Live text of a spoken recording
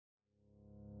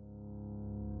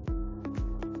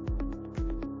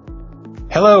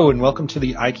Hello and welcome to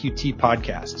the IQT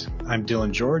podcast. I'm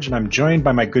Dylan George and I'm joined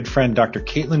by my good friend Dr.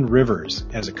 Caitlin Rivers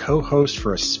as a co-host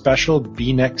for a special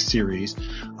BNext series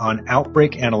on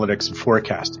outbreak analytics and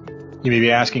forecasting. You may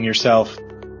be asking yourself,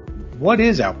 what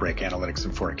is outbreak analytics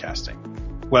and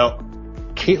forecasting? Well,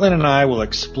 Caitlin and I will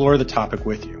explore the topic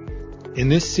with you. In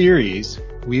this series,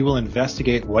 we will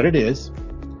investigate what it is,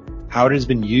 how it has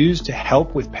been used to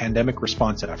help with pandemic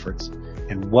response efforts,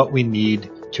 and what we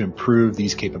need to improve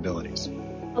these capabilities.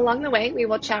 Along the way, we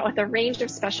will chat with a range of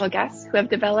special guests who have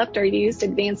developed or used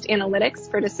advanced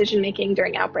analytics for decision-making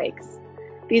during outbreaks.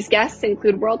 These guests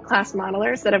include world-class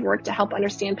modelers that have worked to help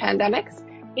understand pandemics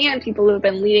and people who have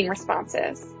been leading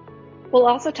responses. We'll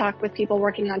also talk with people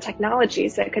working on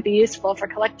technologies that could be useful for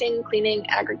collecting, cleaning,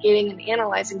 aggregating, and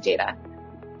analyzing data,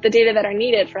 the data that are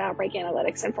needed for outbreak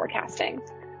analytics and forecasting.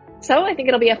 So I think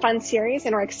it'll be a fun series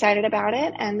and we're excited about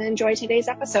it, and enjoy today's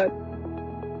episode.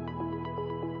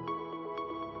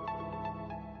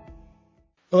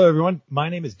 Hello, everyone. My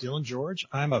name is Dylan George.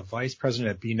 I'm a vice president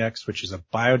at BNext, which is a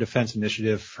biodefense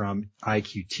initiative from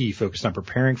IQT focused on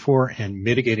preparing for and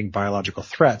mitigating biological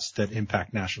threats that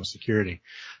impact national security.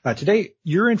 Today,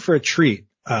 you're in for a treat.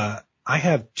 I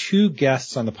have two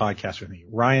guests on the podcast with me,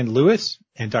 Ryan Lewis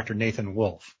and Dr. Nathan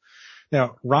Wolfe.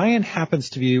 Now, Ryan happens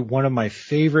to be one of my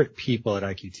favorite people at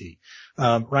IQT.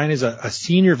 Ryan is a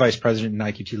senior vice president in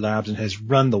IQT Labs and has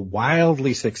run the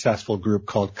wildly successful group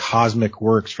called Cosmic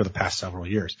Works for the past several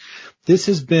years. This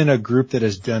has been a group that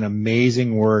has done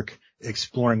amazing work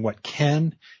exploring what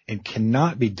can and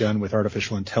cannot be done with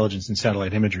artificial intelligence and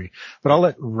satellite imagery. But I'll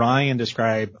let Ryan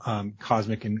describe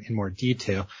Cosmic in more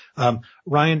detail.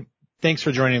 Ryan, thanks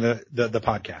for joining the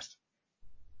podcast.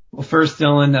 Well, first,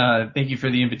 Dylan, thank you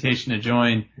for the invitation to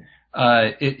join.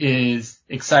 It is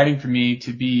exciting for me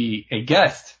to be a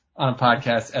guest on a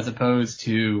podcast as opposed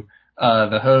to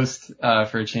the host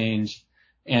for a change.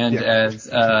 And as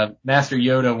Master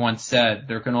Yoda once said,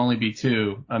 there can only be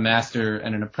two, a master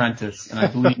and an apprentice. And I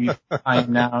believe I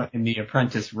am now in the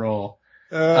apprentice role.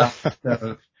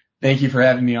 So thank you for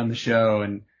having me on the show.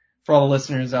 And for all the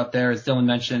listeners out there, as Dylan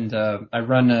mentioned, I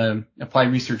run an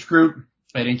applied research group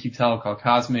at InQtel called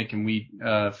Cosmic, and we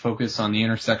focus on the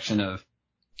intersection of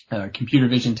computer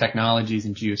vision technologies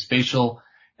and geospatial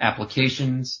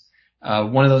applications.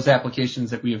 One of those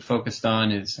applications that we have focused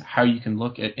on is how you can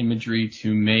look at imagery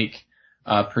to make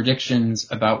predictions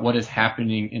about what is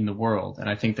happening in the world. And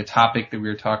I think the topic that we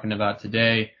are talking about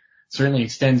today certainly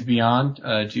extends beyond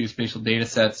geospatial data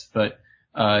sets, but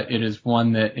it is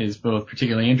one that is both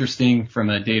particularly interesting from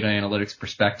a data analytics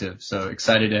perspective. So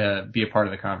excited to be a part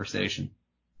of the conversation.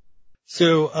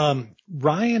 So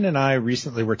Ryan and I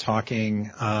recently were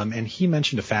talking, and he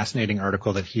mentioned a fascinating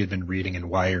article that he had been reading in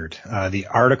Wired. The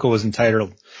article was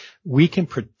entitled, "We Can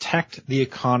Protect the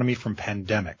Economy from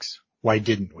Pandemics. Why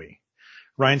Didn't We?"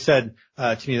 Ryan said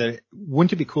to me that,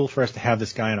 wouldn't it be cool for us to have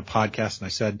this guy on a podcast? And I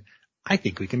said, I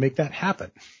think we can make that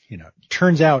happen.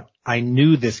 Turns out I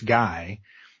knew this guy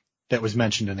that was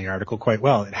mentioned in the article quite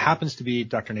well. It happens to be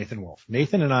Dr. Nathan Wolfe.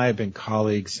 Nathan and I have been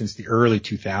colleagues since the early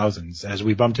 2000s as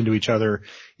we bumped into each other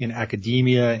in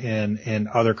academia and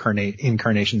other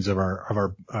incarnations of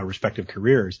our respective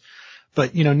careers.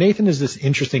 But, Nathan is this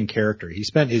interesting character. He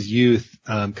spent his youth,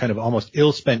 kind of almost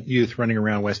ill-spent youth running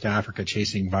around West Africa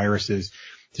chasing viruses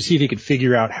to see if he could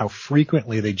figure out how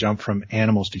frequently they jump from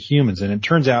animals to humans. And it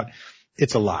turns out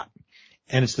it's a lot.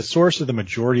 And it's the source of the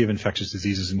majority of infectious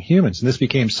diseases in humans. And this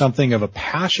became something of a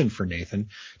passion for Nathan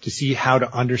to see how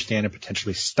to understand and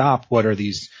potentially stop what are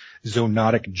these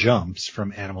zoonotic jumps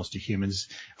from animals to humans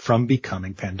from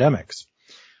becoming pandemics.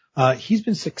 He's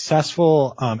been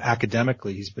successful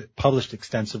academically. He's been published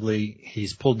extensively.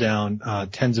 He's pulled down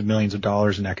tens of millions of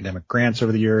dollars in academic grants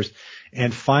over the years.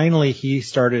 And finally, he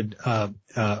founded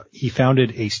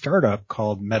a startup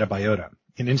called Metabiota.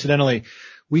 And incidentally,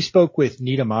 we spoke with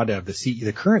Nita Madhav,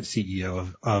 the current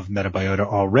CEO of Metabiota,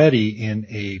 already in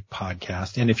a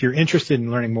podcast. And if you're interested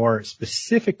in learning more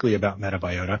specifically about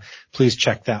Metabiota, please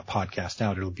check that podcast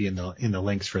out. It'll be in the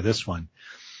links for this one.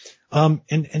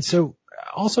 And so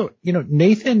also,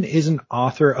 Nathan is an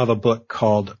author of a book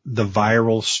called The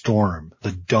Viral Storm: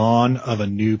 The Dawn of a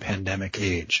New Pandemic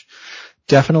Age.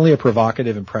 Definitely a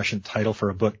provocative and prescient title for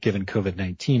a book given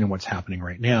COVID-19 and what's happening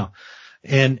right now.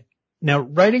 And now,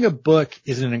 writing a book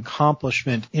is an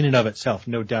accomplishment in and of itself,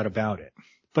 no doubt about it.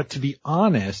 But to be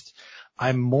honest,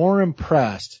 I'm more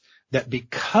impressed that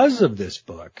because of this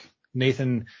book,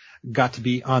 Nathan got to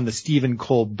be on the Stephen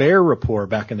Colbert Report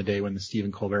back in the day when the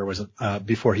Stephen Colbert was,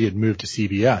 before he had moved to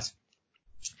CBS.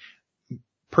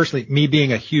 Personally, me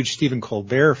being a huge Stephen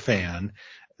Colbert fan,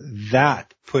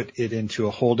 that put it into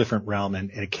a whole different realm.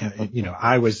 And it can,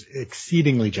 I was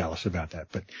exceedingly jealous about that.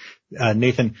 But,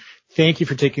 Nathan, thank you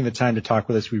for taking the time to talk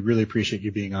with us. We really appreciate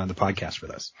you being on the podcast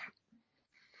with us.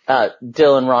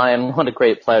 Dylan, Ryan, what a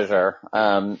great pleasure.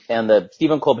 And the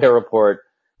Stephen Colbert Report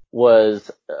was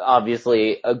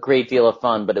obviously a great deal of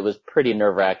fun, but it was pretty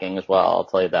nerve-wracking as well, I'll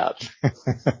tell you that.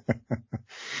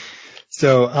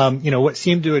 So, what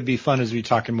seemed to be fun is we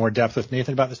talk in more depth with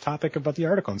Nathan about this topic, about the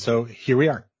article. And so here we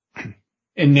are.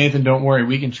 And Nathan, don't worry,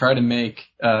 we can try to make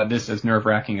this as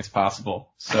nerve-wracking as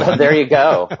possible. So There you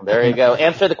go. There you go.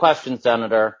 Answer the question,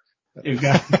 Senator. You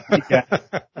got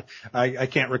it. I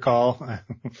can't recall.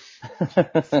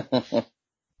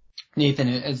 Nathan,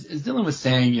 as Dylan was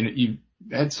saying, you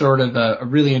had sort of a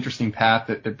really interesting path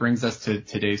that brings us to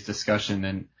today's discussion.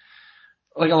 And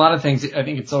like a lot of things, I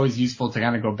think it's always useful to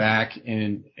kind of go back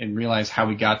and realize how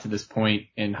we got to this point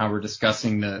and how we're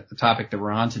discussing the topic that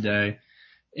we're on today.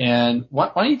 And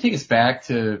why don't you take us back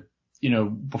to,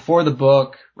 before the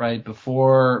book, right,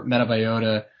 before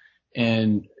Metabiota,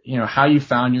 and, how you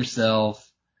found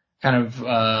yourself kind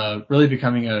of really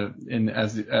becoming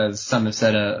as some have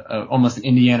said, almost an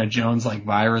Indiana Jones-like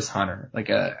virus hunter. Like,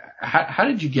 how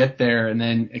did you get there? And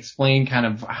then explain kind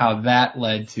of how that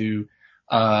led to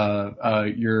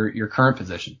your current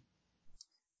position.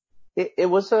 It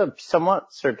was a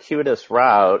somewhat circuitous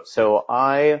route. So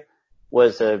I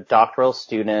was a doctoral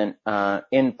student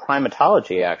in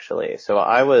primatology, actually. So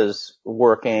I was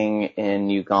working in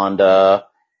Uganda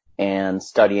and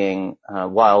studying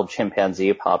wild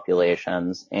chimpanzee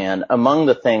populations. And among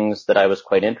the things that I was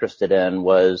quite interested in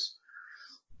was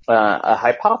a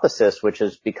hypothesis which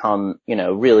has become,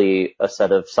 really a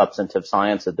set of substantive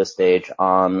science at this stage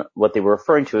on what they were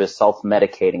referring to as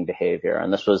self-medicating behavior.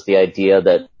 And this was the idea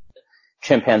that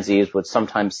chimpanzees would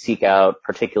sometimes seek out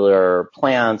particular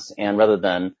plants, and rather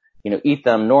than, eat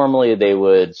them normally, they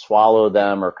would swallow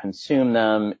them or consume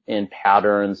them in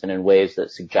patterns and in ways that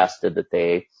suggested that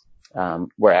they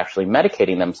were actually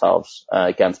medicating themselves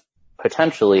against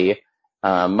potentially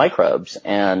microbes.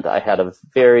 And I had a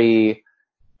very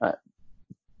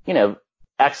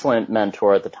excellent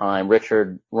mentor at the time,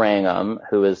 Richard Wrangham,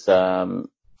 who's a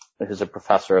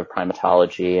professor of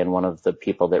primatology and one of the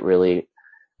people that really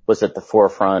was at the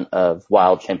forefront of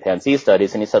wild chimpanzee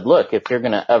studies. And he said, look, if you're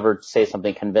going to ever say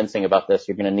something convincing about this,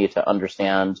 you're going to need to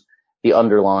understand the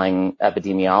underlying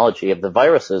epidemiology of the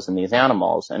viruses in these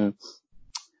animals. And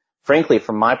frankly,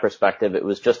 from my perspective, it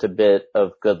was just a bit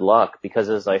of good luck, because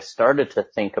as I started to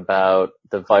think about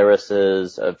the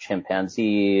viruses of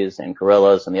chimpanzees and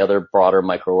gorillas and the other broader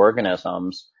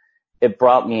microorganisms, it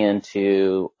brought me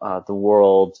into the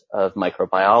world of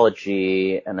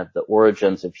microbiology and of the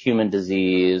origins of human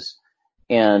disease.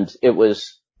 And it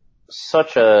was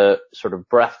such a sort of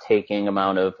breathtaking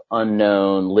amount of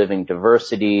unknown living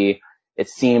diversity. It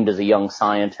seemed, as a young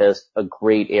scientist, a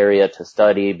great area to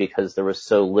study because there was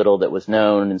so little that was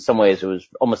known. In some ways, it was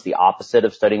almost the opposite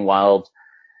of studying wild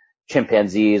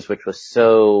chimpanzees, which was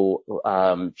so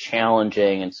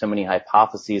challenging, and so many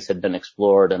hypotheses had been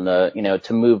explored, and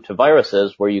to move to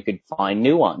viruses where you could find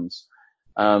new ones.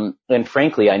 And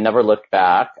frankly, I never looked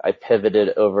back. I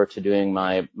pivoted over to doing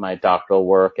my doctoral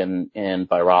work in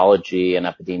virology and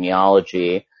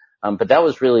epidemiology. But that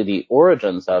was really the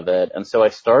origins of it. And so I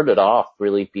started off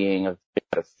really being a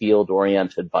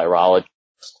field-oriented virologist,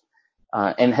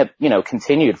 and have,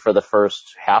 continued for the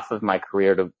first half of my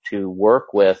career to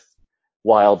work with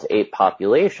wild ape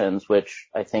populations, which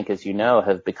I think, as you know,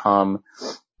 have become,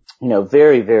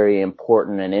 very, very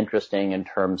important and interesting in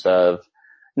terms of,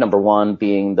 number one,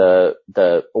 being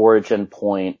the origin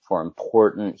point for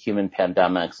important human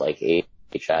pandemics like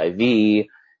HIV,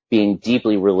 being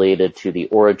deeply related to the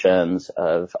origins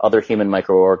of other human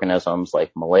microorganisms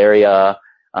like malaria.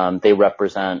 They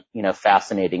represent,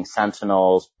 fascinating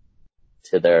sentinels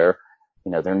to their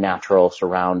natural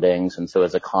surroundings. And so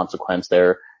as a consequence,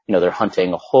 they're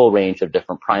hunting a whole range of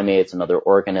different primates and other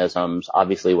organisms,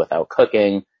 obviously without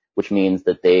cooking, which means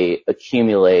that they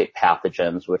accumulate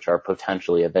pathogens which are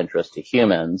potentially of interest to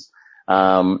humans.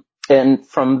 And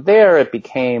from there, it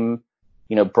became,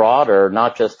 broader,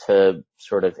 not just to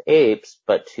sort of apes,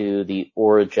 but to the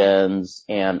origins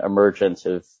and emergence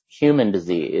of human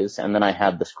disease. And then I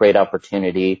had this great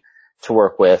opportunity to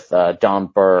work with Don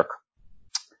Burke,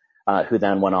 who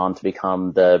then went on to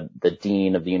become the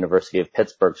dean of the University of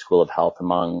Pittsburgh School of Health,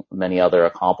 among many other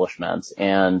accomplishments.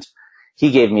 And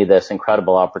he gave me this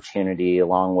incredible opportunity,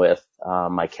 along with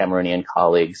my Cameroonian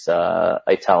colleagues,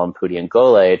 Aitel and Pudi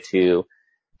Ngole, to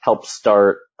help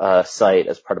start a site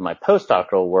as part of my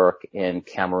postdoctoral work in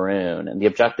Cameroon. And the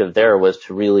objective there was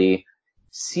to really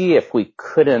see if we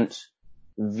couldn't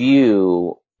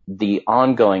view the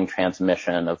ongoing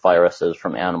transmission of viruses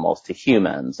from animals to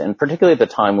humans. And particularly at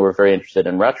the time, we were very interested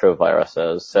in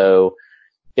retroviruses. So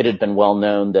it had been well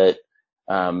known that,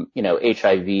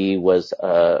 HIV was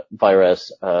a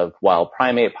virus of wild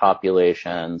primate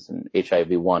populations, and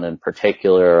HIV-1 in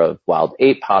particular of wild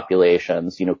ape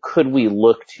populations. Could we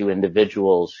look to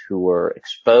individuals who were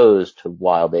exposed to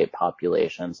wild ape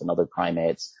populations and other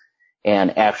primates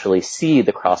and actually see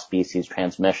the cross-species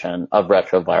transmission of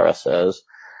retroviruses?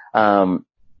 And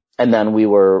then we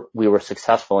were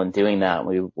successful in doing that.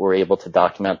 We were able to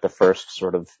document the first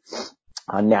sort of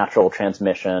natural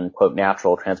transmission, quote,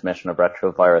 natural transmission of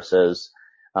retroviruses,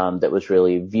 that was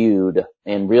really viewed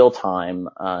in real time,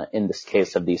 in this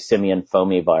case of these simian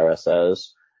foamy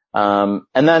viruses. And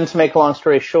then to make a long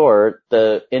story short,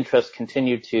 the interest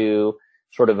continued to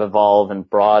sort of evolve and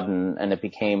broaden, and it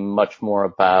became much more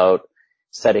about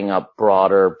setting up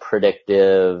broader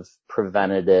predictive,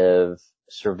 preventative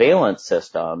surveillance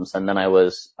systems. And then I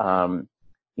was,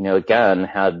 again,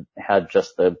 had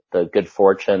just the good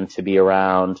fortune to be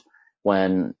around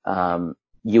when,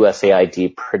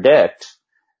 USAID Predict,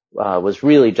 was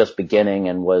really just beginning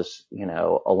and was,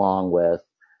 along with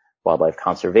Wildlife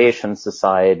Conservation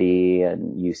Society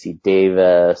and UC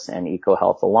Davis and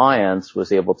EcoHealth Alliance,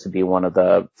 was able to be one of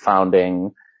the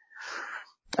founding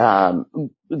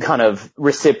kind of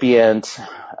recipient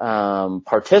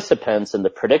participants in the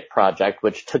Predict project,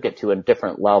 which took it to a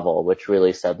different level, which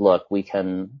really said, look, we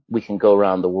can go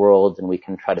around the world and we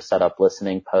can try to set up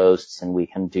listening posts, and we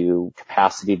can do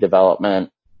capacity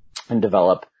development and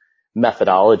develop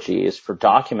methodologies for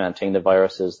documenting the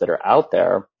viruses that are out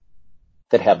there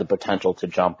that have the potential to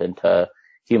jump into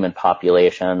human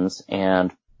populations.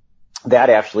 And that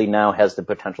actually now has the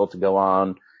potential to go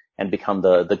on and become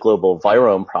the Global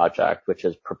Virome Project, which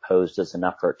is proposed as an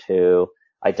effort to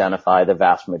identify the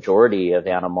vast majority of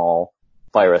animal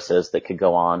viruses that could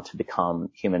go on to become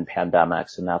human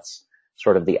pandemics. And that's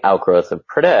sort of the outgrowth of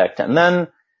Predict. And then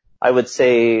I would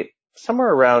say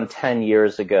somewhere around 10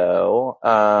 years ago,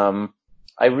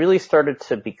 I really started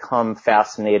to become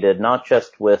fascinated not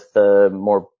just with the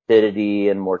morbidity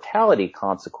and mortality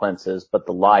consequences, but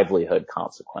the livelihood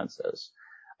consequences.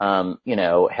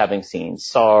 Having seen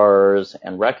SARS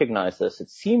and recognized this, it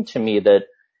seemed to me that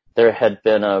there had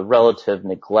been a relative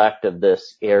neglect of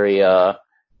this area,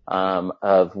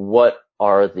 of what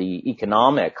are the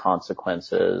economic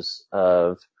consequences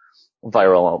of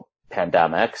viral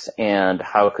pandemics and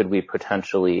how could we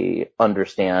potentially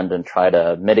understand and try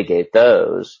to mitigate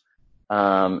those.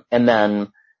 And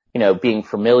then, being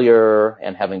familiar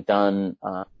and having done,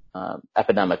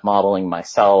 epidemic modeling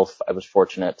myself, I was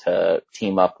fortunate to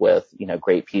team up with,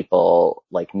 great people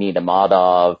like Nina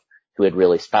Madhav, who had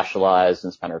really specialized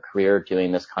and spent her career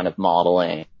doing this kind of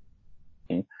modeling.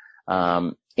 And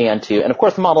of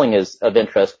course, modeling is of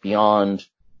interest beyond,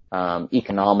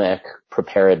 economic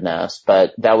preparedness,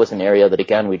 but that was an area that,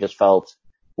 again, we just felt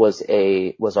was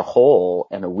a hole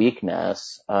and a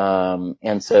weakness.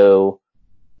 And so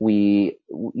we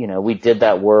did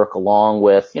that work along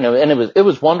with, and it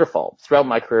was wonderful. Throughout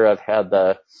my career, I've had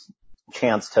the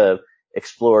chance to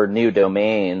explore new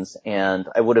domains, and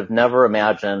I would have never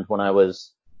imagined when I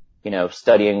was,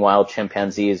 studying wild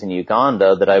chimpanzees in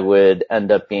Uganda that I would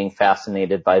end up being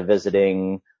fascinated by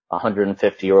visiting a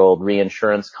 150-year-old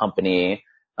reinsurance company.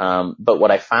 But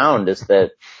what I found is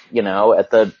that,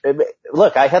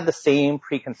 I had the same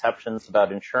preconceptions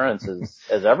about insurance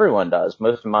as everyone does.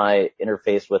 Most of my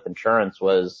interface with insurance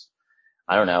was,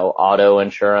 auto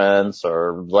insurance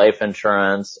or life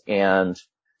insurance. And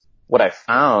what I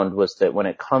found was that when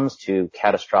it comes to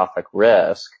catastrophic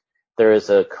risk, there is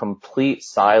a complete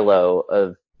silo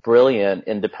of brilliant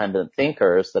independent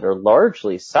thinkers that are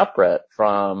largely separate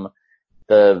from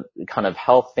the kind of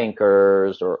health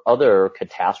thinkers or other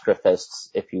catastrophists,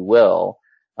 if you will.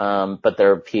 But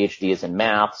their PhDs in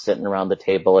math sitting around the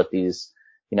table at these,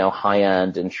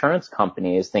 high-end insurance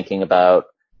companies thinking about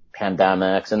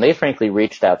pandemics. And they frankly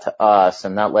reached out to us,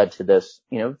 and that led to this,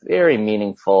 very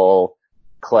meaningful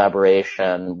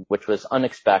collaboration, which was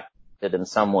unexpected in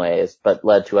some ways, but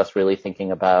led to us really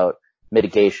thinking about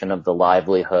mitigation of the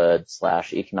livelihood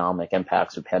 / economic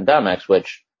impacts of pandemics,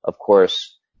 which, of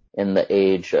course, in the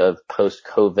age of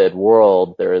post-COVID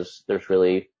world, there's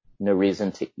really no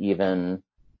reason to even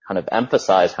kind of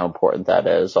emphasize how important that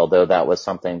is, although that was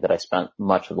something that I spent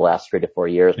much of the last 3 to 4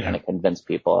 years trying to convince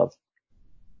people of.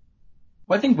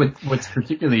 Well, I think what's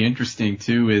particularly interesting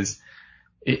too is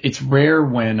it's rare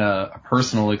when a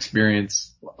personal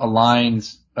experience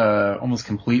aligns almost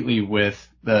completely with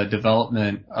the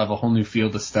development of a whole new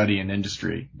field of study and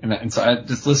industry. And so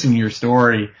just listening to your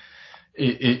story,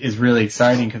 is really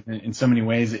exciting because in so many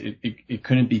ways it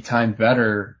couldn't be timed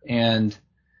better. And,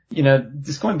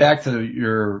 just going back to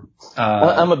your,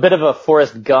 I'm a bit of a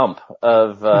Forrest Gump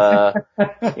of,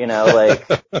 like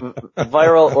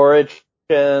viral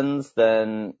origins,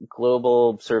 then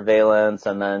global surveillance,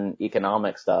 and then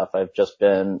economic stuff. I've just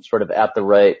been sort of at the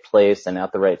right place and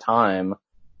at the right time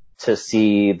to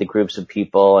see the groups of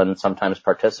people and sometimes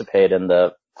participate in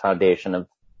the foundation of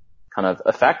kind of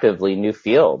effectively new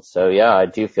fields. So yeah, I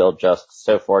do feel just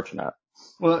so fortunate.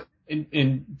 Well,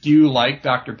 and do you like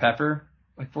Dr. Pepper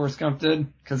like Forrest Gump did?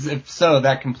 Because if so,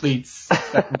 that completes I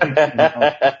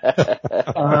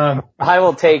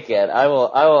will take it. I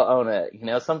will own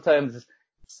it. Sometimes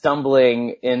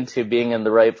stumbling into being in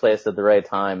the right place at the right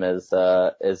time is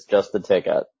just the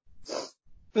ticket.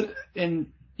 But, I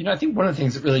think one of the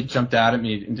things that really jumped out at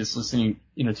me in just listening,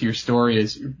 to your story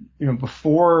is,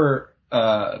 before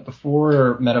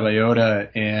Metabiota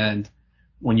and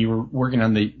when you were working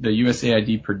on the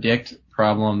USAID Predict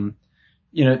problem,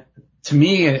 to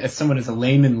me, as someone as a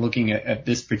layman looking at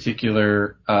this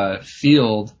particular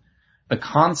field, the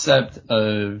concept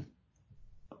of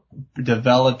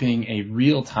developing a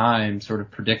real-time sort of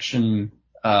prediction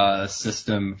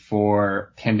system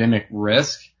for pandemic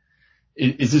risk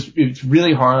it's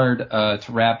really hard to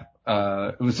wrap.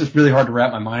 It was just really hard to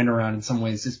wrap my mind around in some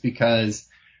ways, just because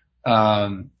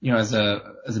as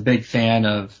a big fan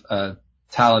of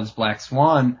Taleb's Black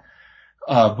Swan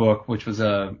book, which was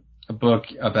a book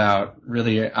about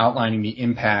really outlining the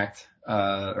impact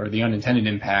or the unintended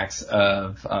impacts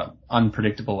of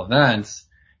unpredictable events.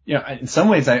 In some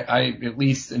ways, I at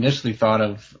least initially thought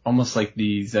of almost like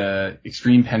these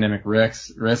extreme pandemic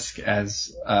risk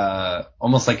as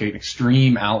almost like an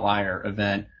extreme outlier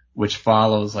event, which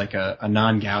follows like a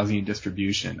non-Gaussian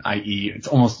distribution, i.e., it's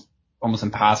almost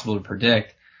impossible to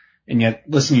predict. And yet,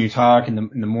 listening to you talk, and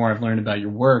the more I've learned about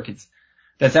your work,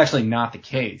 that's actually not the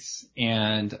case.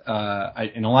 And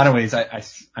in a lot of ways,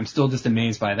 I'm still just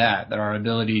amazed by that our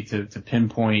ability to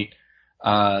pinpoint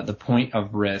the point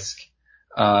of risk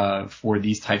for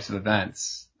these types of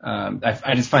events.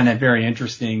 I just find that very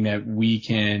interesting that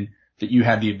you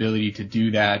have the ability to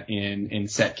do that in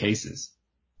set cases.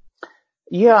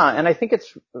 Yeah, and I think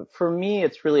for me,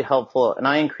 it's really helpful, and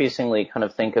I increasingly kind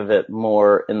of think of it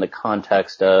more in the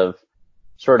context of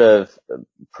sort of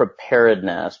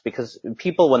preparedness, because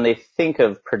people, when they think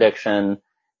of prediction,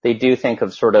 they do think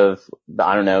of sort of,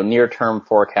 near-term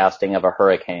forecasting of a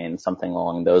hurricane, something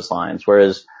along those lines,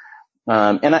 whereas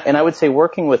and I would say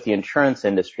working with the insurance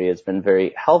industry has been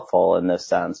very helpful in this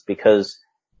sense, because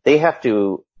they have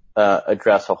to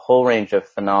address a whole range of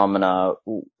phenomena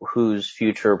whose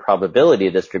future probability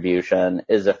distribution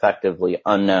is effectively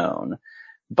unknown,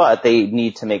 but they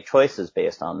need to make choices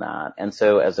based on that. And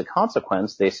so as a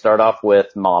consequence, they start off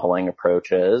with modeling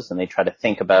approaches, and they try to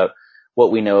think about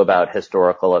what we know about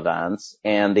historical events,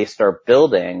 and they start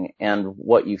building. And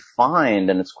what you find,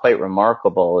 and it's quite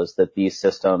remarkable, is that these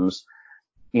systems,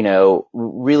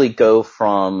 really go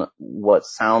from what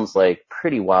sounds like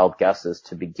pretty wild guesses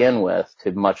to begin with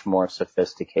to much more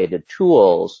sophisticated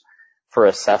tools for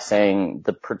assessing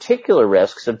the particular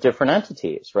risks of different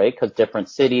entities, right? Because different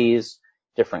cities,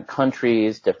 different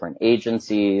countries, different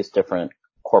agencies, different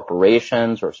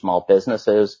corporations or small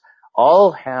businesses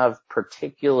all have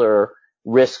particular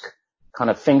risk kind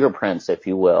of fingerprints, if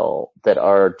you will, that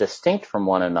are distinct from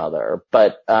one another.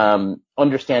 But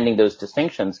understanding those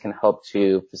distinctions can help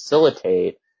to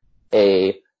facilitate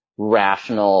a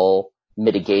rational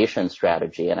mitigation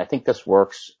strategy. And I think this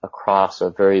works across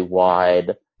a very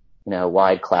wide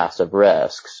class of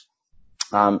risks.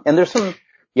 And there's some,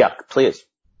 please.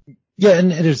 Yeah,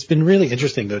 and it's been really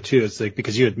interesting though too. It's like,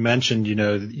 because you had mentioned,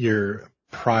 your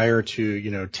prior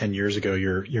to, 10 years ago,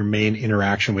 your main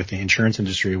interaction with the insurance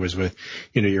industry was with,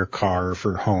 your car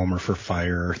for home or for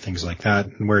fire or things like that.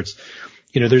 And where it's,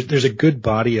 there's a good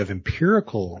body of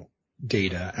empirical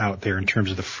data out there in terms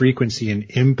of the frequency and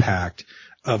impact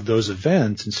of those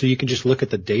events. And so you can just look at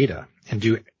the data and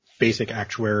do basic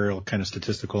actuarial kind of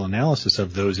statistical analysis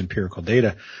of those empirical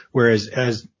data. Whereas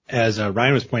as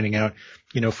Ryan was pointing out,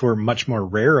 for much more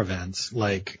rare events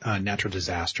like natural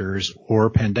disasters or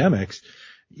pandemics,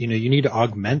 you need to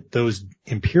augment those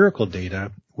empirical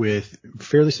data with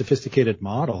fairly sophisticated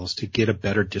models to get a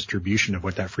better distribution of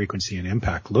what that frequency and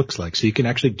impact looks like. So you can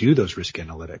actually do those risk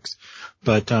analytics.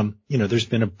 But, there's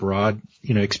been a broad,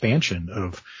 expansion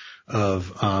of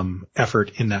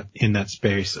effort in that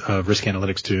space of risk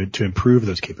analytics to improve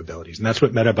those capabilities. And that's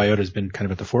what Metabiota has been kind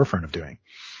of at the forefront of doing.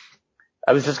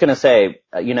 I was just going to say,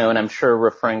 and I'm sure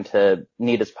referring to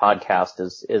Nita's podcast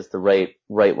is the right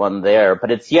one there, but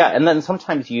and then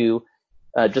sometimes you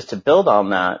just to build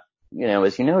on that,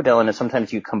 as you know, Dylan, is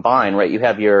sometimes you combine, right? You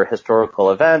have your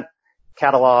historical event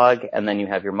catalog, and then you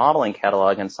have your modeling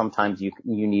catalog, and sometimes you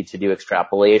need to do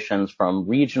extrapolations from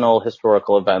regional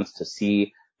historical events to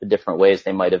see the different ways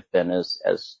they might have been as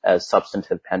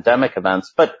substantive pandemic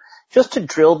events. But just to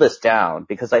drill this down,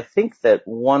 because I think that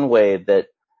one way that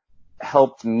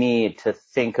helped me to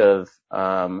think of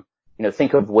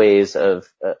ways of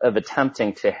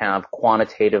attempting to have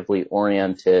quantitatively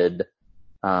oriented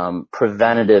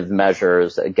preventative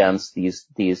measures against these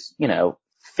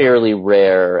fairly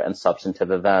rare and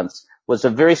substantive events was a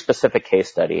very specific case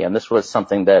study. And this was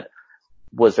something that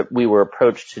we were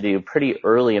approached to do pretty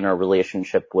early in our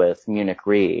relationship with Munich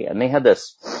Re. And they had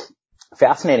this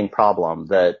fascinating problem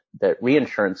that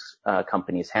reinsurance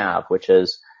companies have, which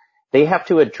is they have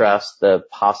to address the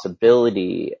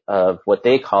possibility of what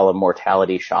they call a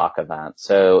mortality shock event.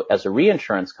 So as a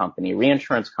reinsurance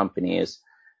companies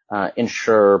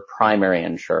insure primary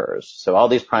insurers. So all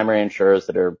these primary insurers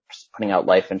that are putting out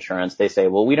life insurance, they say,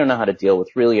 well, we don't know how to deal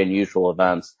with really unusual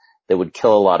events that would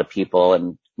kill a lot of people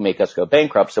and make us go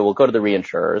bankrupt. So we'll go to the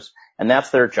reinsurers, and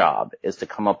that's their job, is to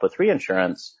come up with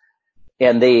reinsurance.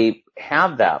 And they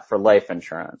have that for life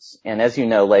insurance. And as you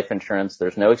know, life insurance,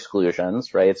 there's no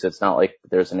exclusions, right? So it's not like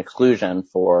there's an exclusion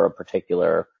for a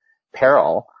particular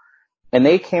peril. And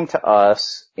they came to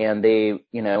us, and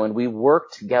and we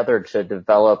worked together to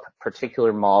develop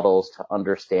particular models to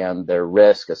understand their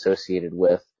risk associated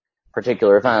with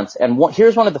particular events. And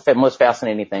here's one of the most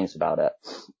fascinating things about it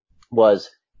was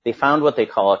they found what they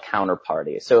call a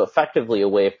counterparty. So effectively a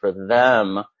way for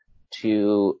them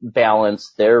to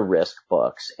balance their risk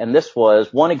books. And this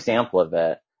was one example of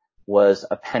it was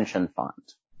a pension fund.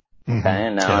 Mm-hmm. Okay.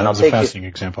 And that was a fascinating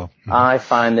example. Mm-hmm. I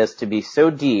find this to be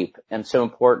so deep and so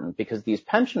important because these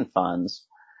pension funds,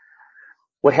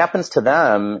 what happens to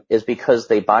them is because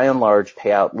they by and large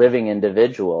pay out living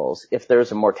individuals. If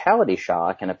there's a mortality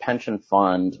shock and a pension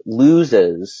fund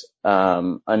loses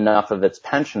enough of its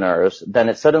pensioners, then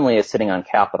it suddenly is sitting on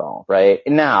capital, right?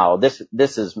 Now, this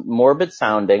is morbid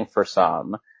sounding for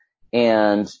some,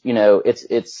 and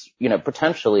it's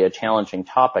potentially a challenging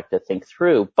topic to think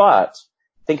through, but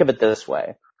think of it this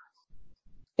way.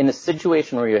 In a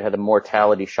situation where you had a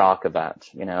mortality shock event,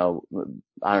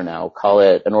 I don't know, call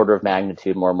it an order of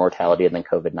magnitude more mortality than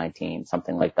COVID-19,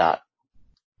 something like that.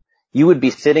 You would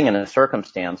be sitting in a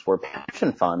circumstance where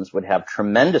pension funds would have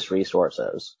tremendous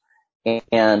resources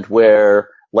and where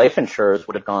life insurers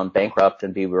would have gone bankrupt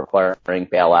and be requiring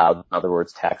bailout, in other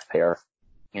words, taxpayer,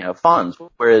 funds.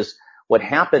 Whereas what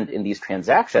happened in these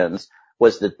transactions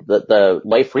was that the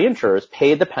life reinsurers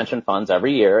paid the pension funds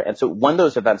every year. And so when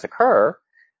those events occur,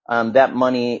 that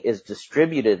money is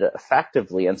distributed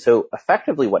effectively. And so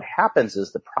effectively what happens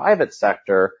is the private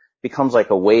sector becomes like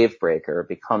a wave breaker,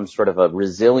 becomes sort of a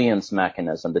resilience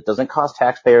mechanism that doesn't cost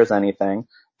taxpayers anything,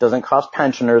 doesn't cost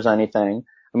pensioners anything.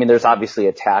 I mean, there's obviously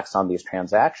a tax on these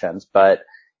transactions, but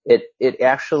it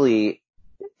actually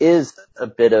is a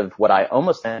bit of what I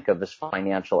almost think of as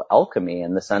financial alchemy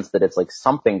in the sense that it's like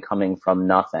something coming from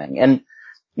nothing. And,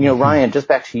 Ryan, just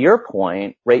back to your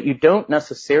point, right? You don't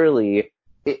necessarily,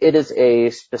 it is a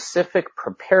specific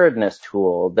preparedness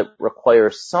tool that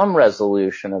requires some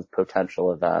resolution of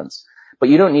potential events, but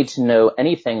you don't need to know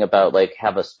anything about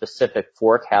have a specific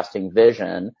forecasting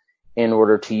vision in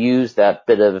order to use that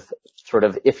bit of sort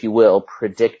of, if you will,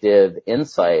 predictive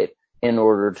insight in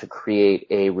order to create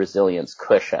a resilience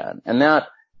cushion. And that,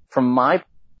 from my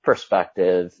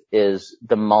perspective, is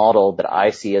the model that I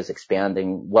see as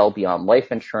expanding well beyond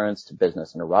life insurance to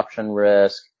business interruption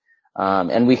risk.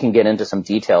 And we can get into some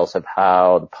details of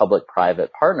how the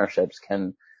public-private partnerships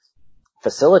can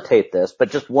facilitate this.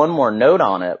 But just one more note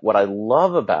on it. What I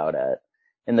love about it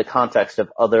in the context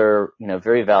of other,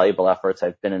 very valuable efforts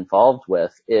I've been involved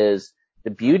with is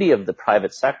the beauty of the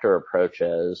private sector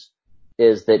approaches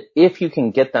is that if you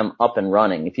can get them up and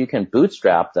running, if you can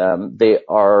bootstrap them, they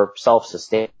are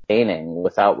self-sustaining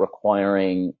without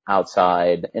requiring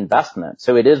outside investment.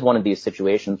 So it is one of these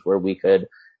situations where we could,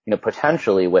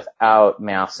 potentially without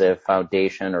massive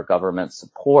foundation or government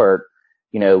support,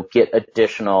 get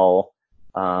additional,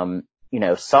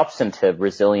 substantive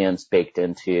resilience baked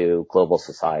into global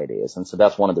societies. And so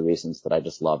that's one of the reasons that I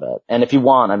just love it. And if you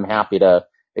want, I'm happy to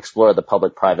explore the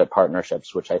public-private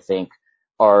partnerships, which I think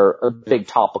are a big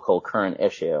topical current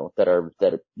issue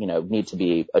that need to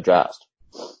be addressed.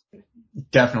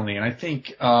 Definitely. And I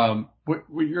think, what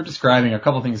you're describing, a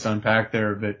couple of things to unpack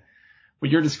there, but what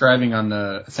you're describing on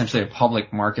essentially a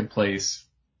public marketplace,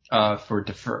 for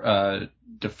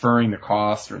deferring the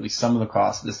cost, or at least some of the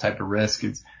cost of this type of risk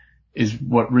is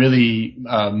what really,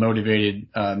 motivated,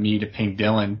 me to ping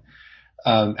Dylan.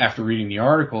 after reading the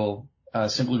article,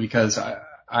 simply because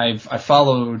I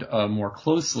followed more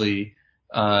closely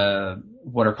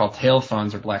what are called tail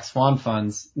funds or black swan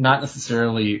funds, not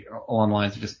necessarily along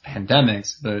lines of just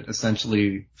pandemics, but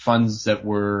essentially funds that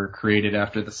were created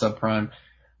after the subprime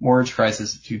mortgage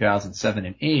crisis of 2007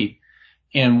 and 8.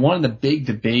 And one of the big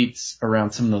debates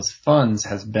around some of those funds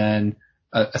has been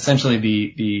essentially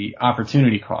the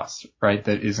opportunity cost, right,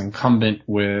 that is incumbent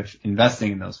with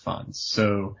investing in those funds.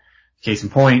 So case in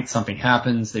point, something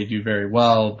happens, they do very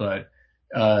well, but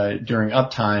during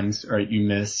up times, right,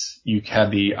 you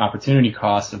have the opportunity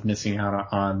cost of missing out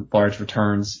on large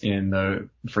returns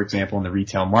for example, in the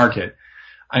retail market.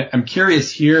 I'm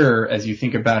curious here, as you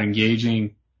think about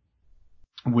engaging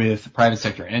with private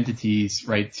sector entities,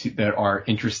 right, that are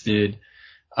interested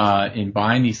in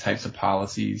buying these types of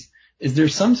policies, is there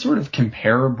some sort of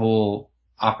comparable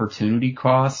opportunity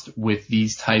cost with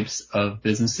these types of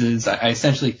businesses? I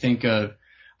essentially think of,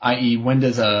 i.e., when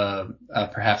does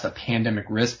perhaps a pandemic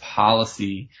risk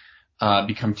policy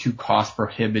become too cost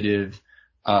prohibitive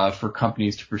for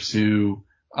companies to pursue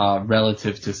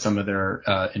relative to some of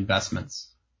their investments?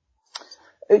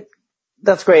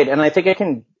 That's great, and I think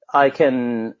I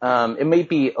can. It may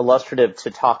be illustrative to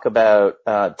talk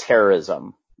about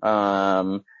terrorism.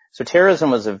 So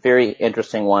terrorism was a very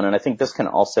interesting one, and I think this can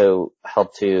also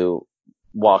help to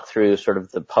walk through sort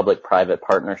of the public-private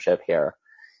partnership here.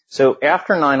 So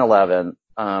after 9/11,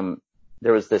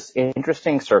 there was this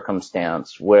interesting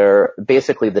circumstance where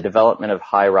basically the development of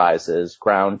high-rises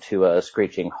ground to a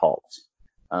screeching halt.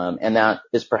 And that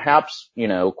is perhaps,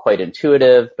 quite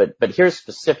intuitive, but here's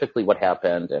specifically what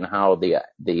happened and how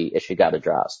the issue got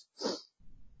addressed.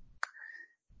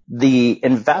 The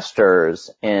investors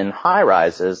in high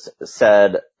rises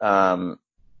said,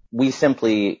 we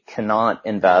simply cannot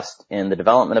invest in the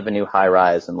development of a new high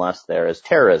rise unless there is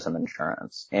terrorism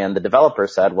insurance. And the developer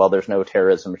said, well, there's no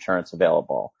terrorism insurance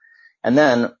available. And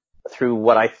then through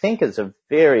what I think is a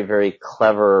very, very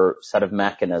clever set of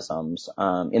mechanisms,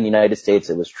 in the United States,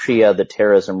 it was TRIA, the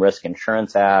Terrorism Risk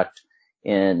Insurance Act.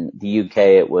 In the UK,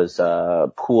 it was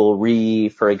Pool Re,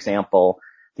 for example.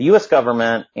 The U.S.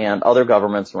 government and other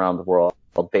governments around the world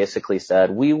basically said,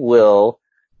 we will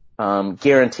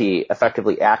guarantee,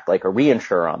 effectively act like a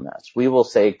reinsurer on this. We will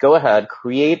say, go ahead,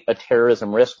 create a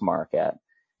terrorism risk market.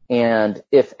 And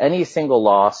if any single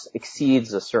loss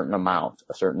exceeds a certain amount,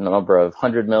 a certain number of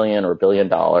 100 million or $1 billion,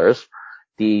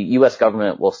 the U.S.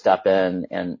 government will step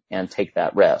in and take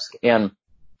that risk. And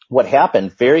what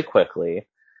happened very quickly,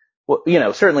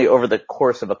 certainly over the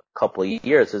course of a couple of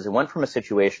years, is it went from a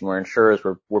situation where insurers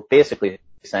were basically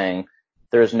saying,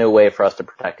 there is no way for us to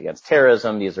protect against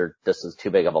terrorism. This is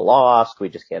too big of a loss. We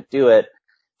just can't do it.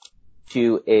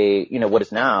 To what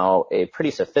is now a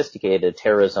pretty sophisticated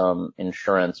terrorism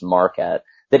insurance market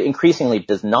that increasingly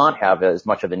does not have as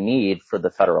much of a need for the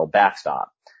federal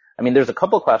backstop. I mean, there's a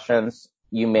couple questions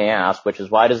you may ask, which is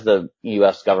why does the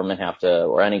U.S. government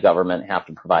or any government have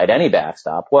to provide any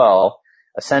backstop? Well,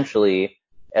 essentially,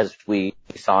 as we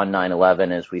saw in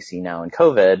 9/11, as we see now in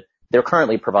COVID, they're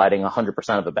currently providing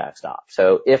 100% of a backstop.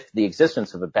 So if the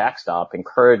existence of a backstop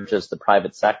encourages the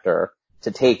private sector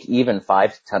to take even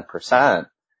 5 to 10%,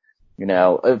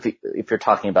 if you're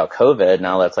talking about COVID,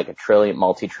 now that's like a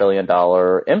multi-trillion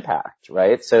dollar impact,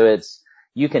 right? So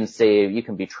you can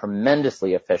be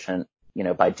tremendously efficient,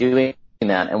 by doing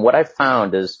that. And what I've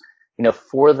found is,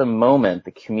 for the moment,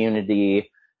 the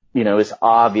community, is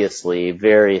obviously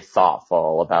very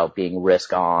thoughtful about being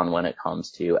risk on when it comes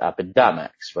to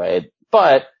epidemics, right?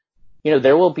 But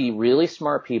there will be really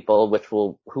smart people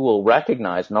who will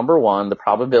recognize, number one, the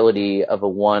probability of a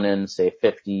 1 in, say,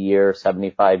 50-year,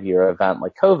 75-year event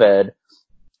like COVID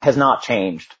has not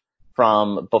changed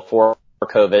from before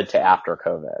COVID to after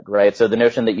COVID, right? So the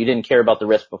notion that you didn't care about the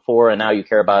risk before and now you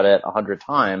care about it 100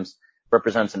 times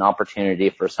represents an opportunity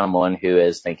for someone who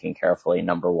is thinking carefully,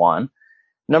 number one.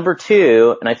 Number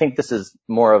two, and I think this is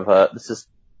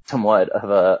somewhat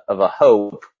of a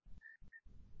hope,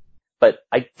 but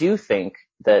I do think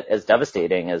that as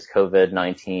devastating as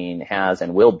COVID-19 has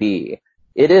and will be,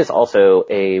 it is also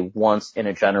a once in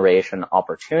a generation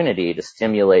opportunity to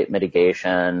stimulate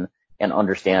mitigation and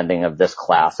understanding of this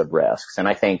class of risks. And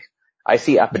I think I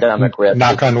see epidemic risk.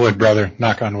 Knock on wood, brother.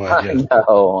 Knock on wood. Yes.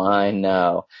 I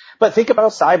know. But think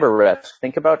about cyber risk.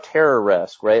 Think about terror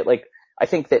risk, right? Like, I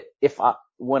think that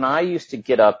when I used to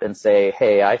get up and say,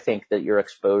 hey, I think that your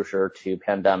exposure to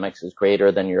pandemics is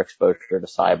greater than your exposure to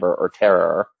cyber or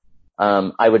terror,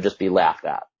 I would just be laughed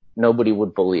at. Nobody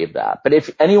would believe that. But if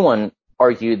anyone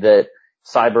argued that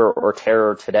cyber or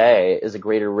terror today is a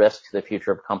greater risk to the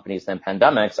future of companies than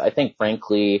pandemics, I think,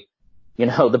 frankly,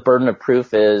 the burden of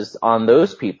proof is on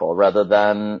those people rather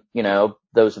than,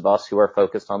 those of us who are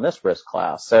focused on this risk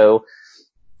class. So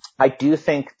I do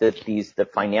think that the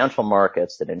financial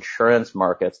markets, that insurance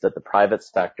markets, that the private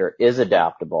sector is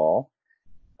adaptable.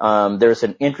 There's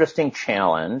an interesting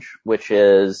challenge, which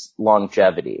is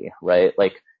longevity, right?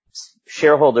 Like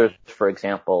shareholders, for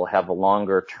example,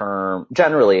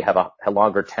 generally have a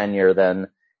longer tenure than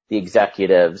the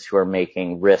executives who are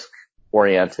making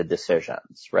risk-oriented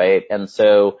decisions, right? And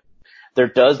so there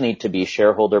does need to be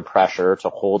shareholder pressure to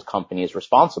hold companies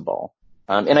responsible.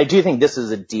 And I do think this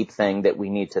is a deep thing that we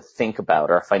need to think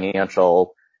about. Our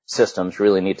financial systems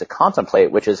really need to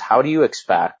contemplate, which is how do you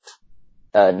expect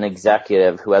an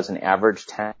executive who has an average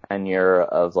tenure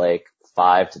of like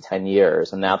 5 to 10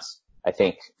 years, and that's, I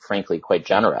think, frankly, quite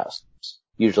generous.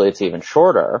 Usually it's even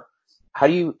shorter. How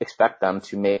do you expect them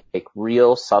to make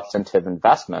real substantive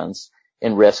investments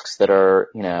in risks that are,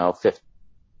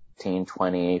 15,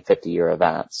 20, 50-year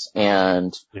events?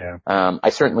 And I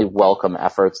certainly welcome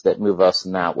efforts that move us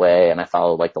in that way. And I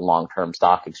follow like the long-term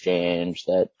stock exchange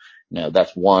that,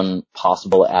 that's one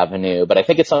possible avenue. But I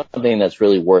think it's something that's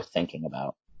really worth thinking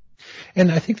about.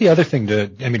 And I think the other thing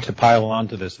to pile on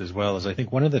to this as well is I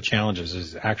think one of the challenges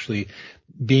is actually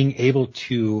being able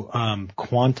to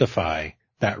quantify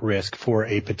that risk for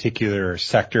a particular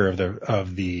sector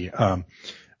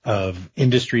of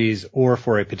industries or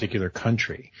for a particular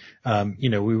country.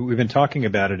 We've been talking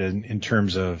about it in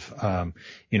terms of,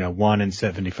 1 in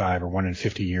 75 or 1 in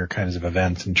 50 year kinds of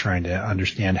events and trying to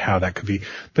understand how that could be.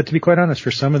 But to be quite honest, for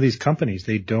some of these companies,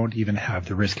 they don't even have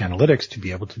the risk analytics to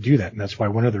be able to do that. And that's why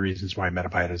one of the reasons why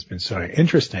Metabiota has been so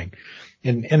interesting.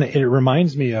 And it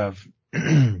reminds me of,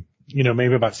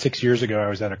 maybe about 6 years ago, I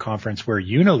was at a conference where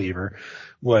Unilever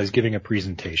was giving a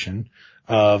presentation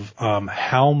of,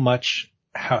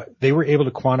 how they were able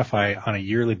to quantify on a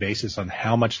yearly basis on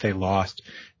how much they lost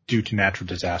due to natural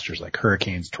disasters like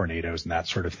hurricanes, tornadoes, and that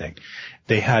sort of thing.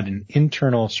 They had an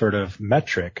internal sort of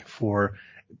metric for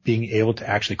being able to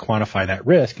actually quantify that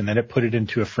risk, and then it put it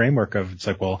into a framework of, it's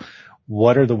like, well,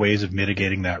 what are the ways of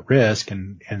mitigating that risk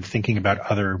and thinking about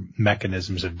other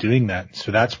mechanisms of doing that.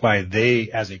 So that's why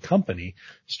they, as a company,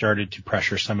 started to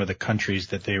pressure some of the countries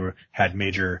that they had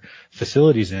major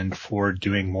facilities in for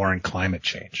doing more in climate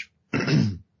change.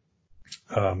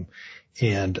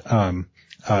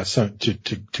 So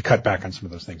to cut back on some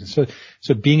of those things.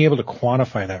 So being able to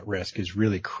quantify that risk is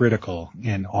really critical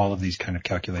in all of these kind of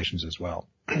calculations as well.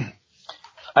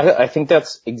 I think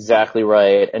that's exactly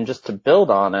right. And just to build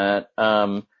on it,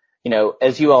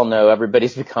 as you all know,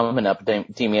 everybody's become an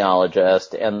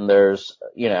epidemiologist and there's,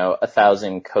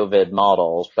 1,000 COVID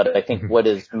models. But I think what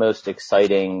is most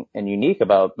exciting and unique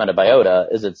about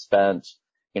Metabiota is it's spent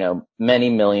many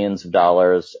millions of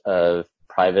dollars of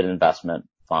private investment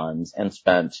funds and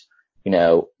spent,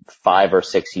 5 or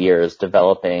 6 years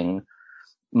developing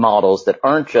models that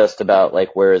aren't just about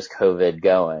like, where is COVID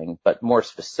going, but more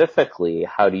specifically,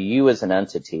 how do you as an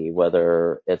entity,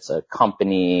 whether it's a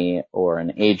company or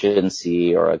an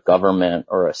agency or a government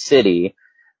or a city,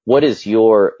 what is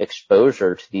your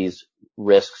exposure to these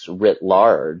risks writ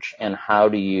large, and how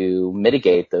do you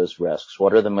mitigate those risks?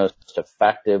 What are the most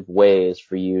effective ways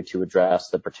for you to address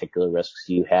the particular risks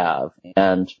you have?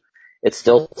 And it's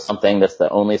still something that's the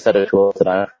only set of tools that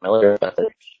I'm familiar with that's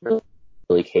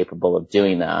really capable of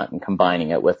doing that and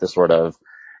combining it with the sort of,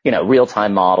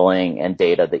 real-time modeling and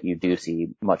data that you do see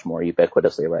much more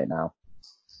ubiquitously right now.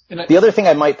 The other thing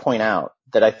I might point out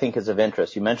that I think is of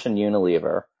interest, you mentioned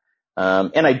Unilever.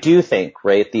 And I do think,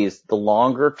 right, the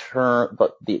longer term,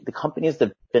 but the companies that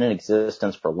have been in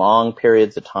existence for long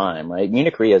periods of time, right?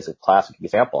 Munich Re is a classic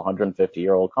example,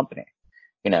 150-year-old company,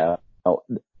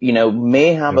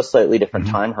 may have a slightly different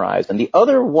time horizon. The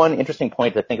other one interesting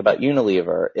point to think about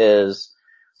Unilever is,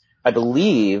 I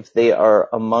believe they are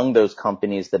among those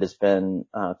companies that has been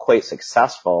quite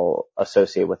successful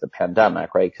associated with the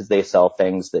pandemic, right? Because they sell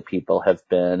things that people have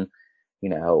been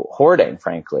hoarding,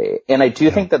 frankly. And I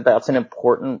do think that that's an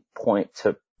important point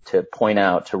to point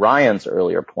out to Ryan's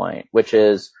earlier point, which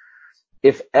is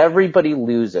if everybody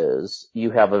loses,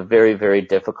 you have a very, very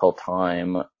difficult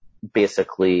time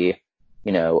basically,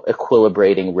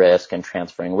 equilibrating risk and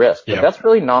transferring risk. But that's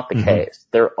really not the case.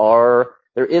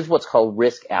 There is what's called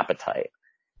risk appetite.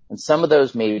 And some of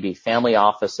those may be family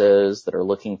offices that are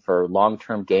looking for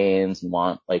long-term gains and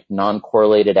want like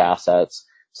non-correlated assets.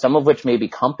 Some of which may be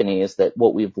companies that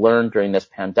what we've learned during this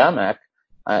pandemic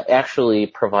actually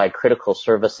provide critical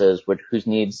services whose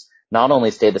needs not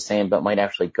only stay the same, but might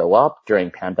actually go up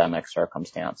during pandemic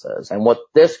circumstances. And what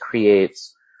this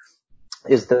creates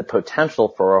is the potential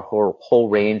for a whole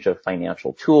range of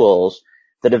financial tools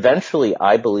that eventually,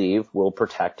 I believe, will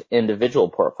protect individual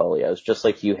portfolios, just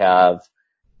like you have,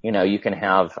 you can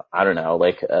have, I don't know,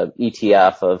 like a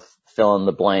ETF of fill in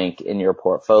the blank in your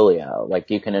portfolio. Like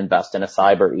you can invest in a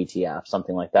cyber ETF,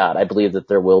 something like that. I believe that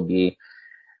there will be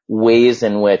ways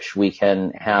in which we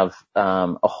can have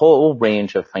a whole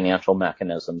range of financial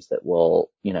mechanisms that will,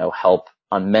 help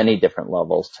on many different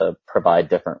levels to provide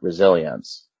different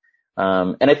resilience.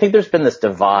 And I think there's been this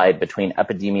divide between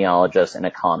epidemiologists and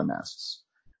economists.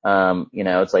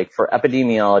 It's like for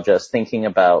epidemiologists, thinking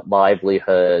about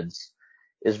livelihoods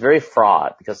is very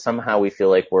fraught because somehow we feel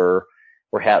like we're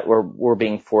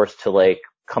being forced to like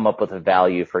come up with a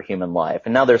value for human life.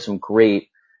 And now there's some great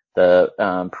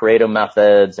Pareto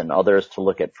methods and others to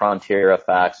look at frontier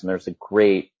effects. And there's a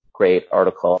great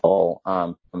article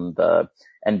from the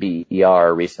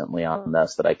NBER recently on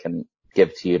this that I can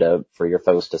give to you for your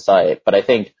folks to cite. But I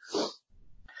think,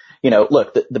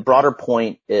 look, the broader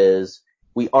point is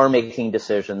we are making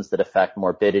decisions that affect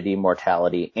morbidity,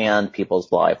 mortality, and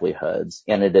people's livelihoods.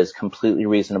 And it is completely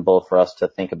reasonable for us to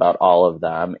think about all of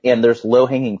them. And there's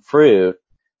low-hanging fruit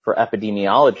for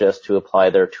epidemiologists to apply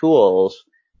their tools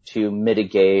to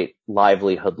mitigate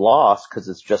livelihood loss because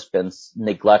it's just been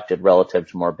neglected relative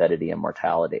to morbidity and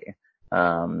mortality.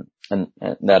 And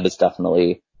that is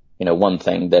definitely, one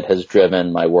thing that has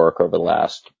driven my work over the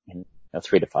last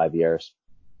 3 to 5 years.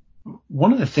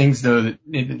 One of the things, though,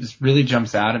 that just really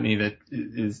jumps out at me that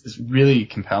is really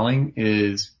compelling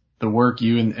is the work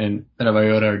you and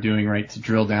Metabiota are doing, right, to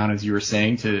drill down, as you were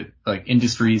saying, to like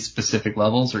industry-specific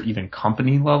levels or even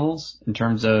company levels in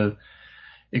terms of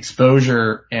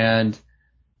exposure. And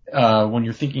when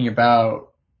you're thinking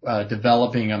about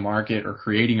developing a market or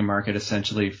creating a market,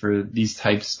 essentially, for these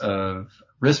types of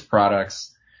risk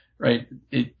products, right,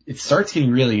 it starts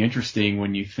getting really interesting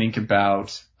when you think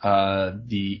about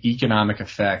the economic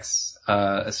effects,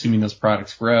 assuming those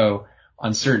products grow,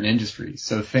 on certain industries.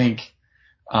 So think,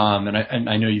 and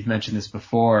I know you've mentioned this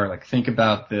before, like think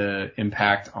about the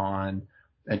impact on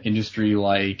an industry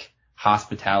like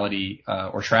hospitality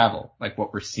or travel, like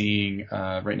what we're seeing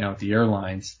right now with the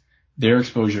airlines, their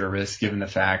exposure to risk, given the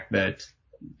fact that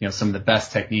some of the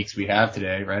best techniques we have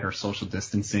today, right, are social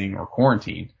distancing or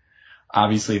quarantine.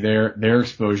 Obviously, their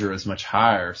exposure is much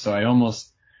higher. So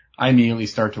I immediately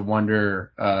start to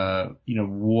wonder,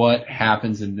 what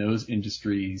happens in those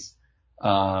industries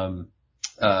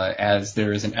as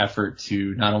there is an effort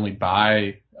to not only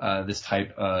buy this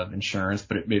type of insurance,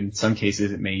 but in some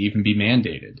cases it may even be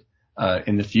mandated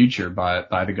in the future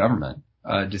by the government,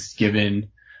 just given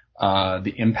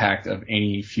the impact of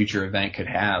any future event could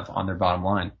have on their bottom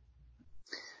line.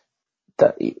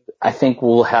 I think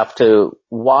we'll have to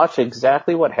watch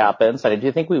exactly what happens. And I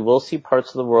do think we will see parts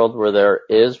of the world where there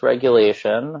is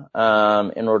regulation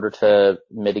in order to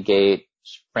mitigate,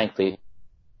 frankly,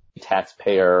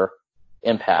 taxpayer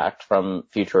impact from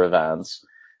future events.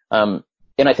 And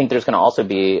I think there's going to also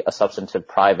be a substantive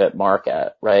private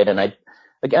market, right? And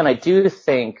I do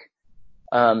think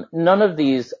none of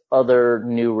these other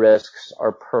new risks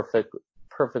are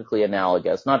perfectly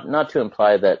analogous. Not to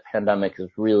imply that pandemic is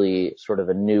really sort of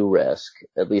a new risk,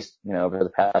 at least, over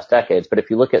the past decades. But if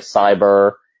you look at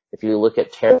cyber, if you look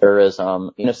at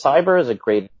terrorism, cyber is a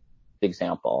great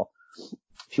example.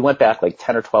 If you went back like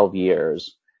 10 or 12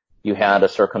 years, you had a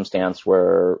circumstance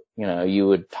where, you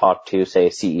would talk to, say,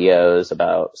 CEOs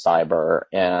about cyber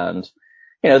and,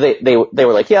 they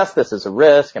were like, yes, this is a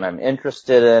risk and I'm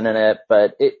interested in it,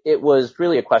 but it was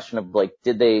really a question of like,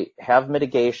 did they have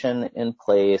mitigation in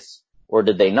place or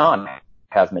did they not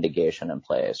have mitigation in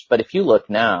place? But if you look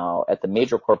now at the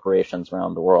major corporations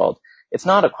around the world, it's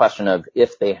not a question of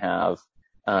if they have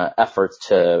efforts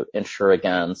to insure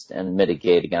against and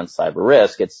mitigate against cyber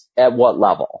risk. It's at what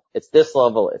level. It's this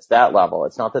level. It's that level.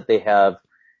 It's not that they have,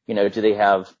 do they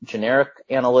have generic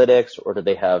analytics or do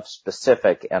they have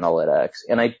specific analytics?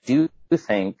 And I do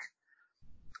think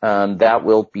that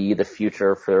will be the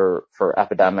future for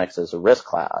epidemics as a risk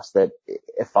class. That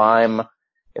if I'm a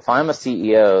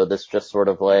CEO that's just sort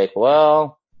of like,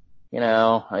 well,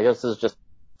 I guess this is just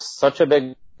such a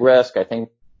big risk. I think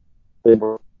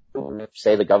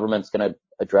say the government's going to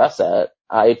address it.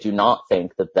 I do not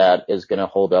think that is going to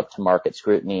hold up to market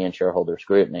scrutiny and shareholder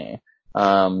scrutiny.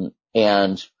 And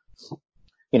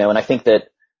I think that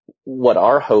what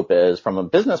our hope is from a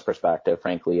business perspective,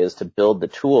 frankly, is to build the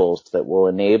tools that will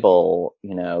enable,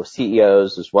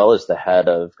 CEOs as well as the head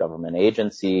of government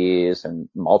agencies and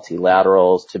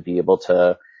multilaterals to be able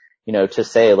to, to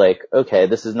say like, okay,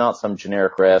 this is not some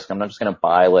generic risk. I'm not just going to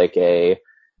buy like a,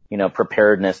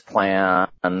 preparedness plan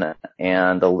and,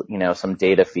 some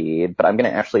data feed, but I'm going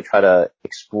to actually try to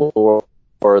explore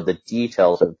the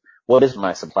details of What is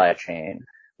my supply chain?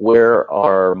 Where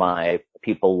are my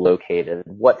people located?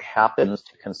 What happens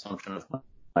to consumption of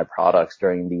my products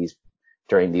during these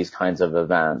kinds of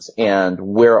events? And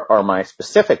where are my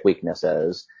specific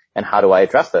weaknesses? And how do I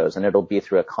address those? And it'll be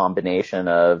through a combination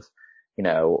of,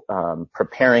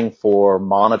 preparing for,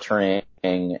 monitoring,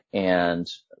 and,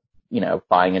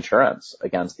 buying insurance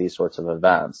against these sorts of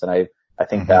events. And I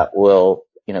think that will,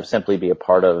 simply be a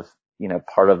part of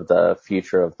the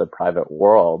future of the private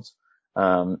world.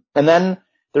 And then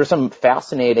there's some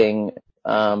fascinating,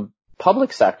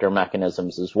 public sector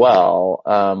mechanisms as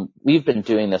well. We've been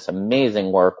doing this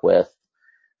amazing work with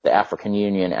the African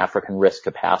Union, African Risk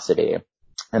Capacity,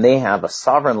 and they have a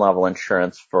sovereign level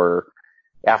insurance for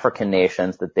African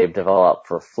nations that they've developed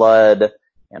for flood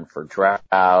and for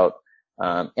drought.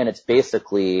 And it's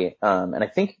basically, and I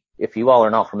think if you all are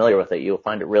not familiar with it, you'll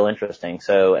find it real interesting.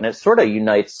 So, and it sort of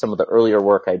unites some of the earlier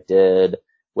work I did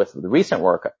with the recent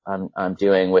work I'm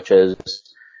doing, which is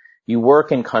you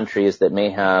work in countries that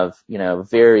may have,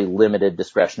 very limited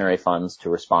discretionary funds to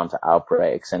respond to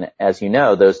outbreaks. And as you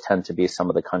know, those tend to be some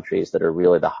of the countries that are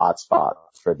really the hotspots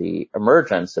for the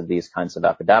emergence of these kinds of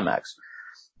epidemics.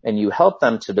 And you help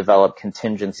them to develop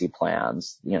contingency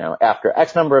plans. After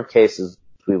X number of cases,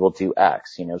 we will do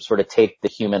X, sort of take the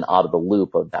human out of the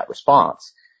loop of that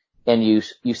response. And you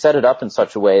set it up in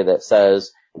such a way that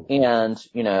says, and,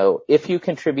 if you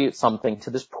contribute something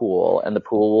to this pool, and the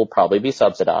pool will probably be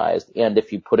subsidized, and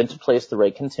if you put into place the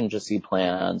right contingency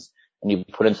plans, and you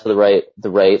put into the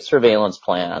right surveillance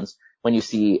plans, when you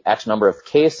see X number of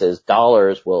cases,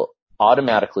 dollars will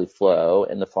automatically flow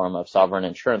in the form of sovereign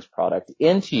insurance product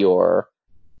into your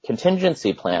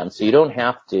contingency plan. So you don't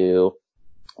have to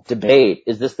debate,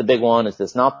 is this the big one? Is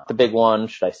this not the big one?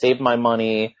 Should I save my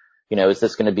money? Is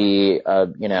this going to be,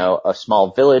 a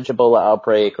small village Ebola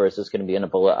outbreak, or is this going to be an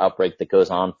Ebola outbreak that goes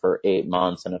on for 8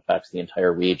 months and affects the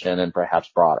entire region and perhaps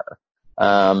broader?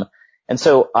 And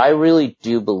so I really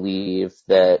do believe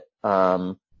that,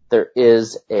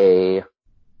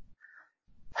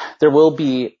 there will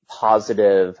be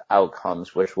positive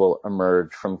outcomes which will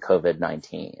emerge from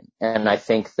COVID-19. And I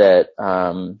think that,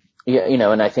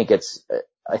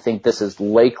 I think this is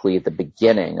likely the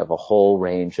beginning of a whole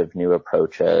range of new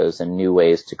approaches and new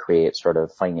ways to create sort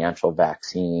of financial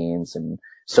vaccines and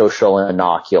social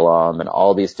inoculum and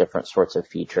all these different sorts of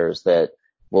features that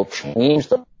will change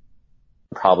the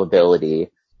probability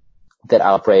that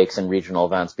outbreaks and regional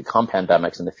events become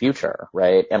pandemics in the future,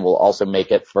 right? And will also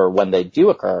make it, for when they do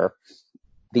occur,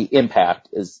 the impact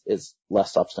is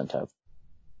less substantive.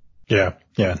 Yeah.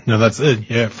 No, that's it.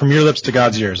 Yeah. From your lips to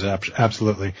God's ears.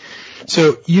 Absolutely.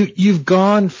 So you've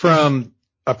gone from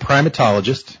a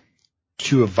primatologist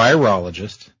to a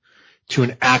virologist to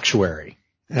an actuary.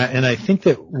 And I think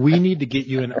that we need to get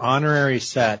you an honorary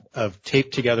set of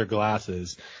taped together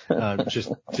glasses,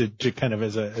 just to kind of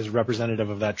as representative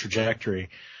of that trajectory.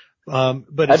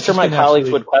 But I'm sure my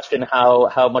colleagues would question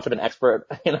how much of an expert,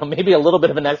 maybe a little bit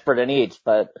of an expert in each,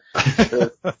 but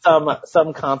there's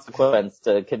some consequence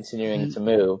to continuing to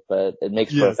move, but it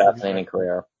makes for a fascinating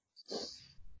career.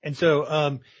 And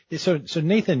so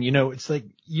Nathan, it's like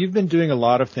you've been doing a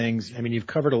lot of things. I mean, you've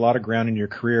covered a lot of ground in your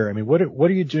career. I mean, what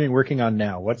are you working on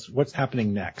now? What's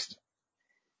happening next?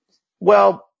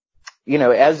 Well,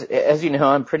 as you know,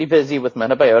 I'm pretty busy with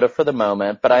Metabiota for the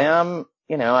moment, but I am,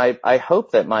 I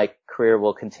hope that my career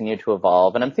will continue to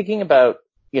evolve, and I'm thinking about,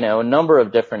 a number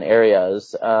of different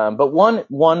areas. But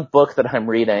one book that I'm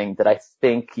reading that I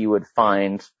think you would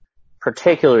find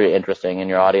particularly interesting and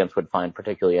your audience would find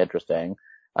particularly interesting,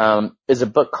 is a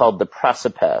book called The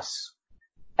Precipice: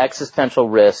 Existential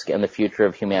Risk and the Future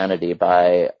of Humanity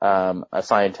by an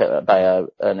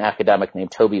academic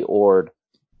named Toby Ord,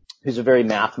 who's a very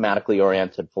mathematically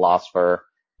oriented philosopher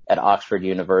at Oxford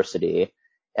University.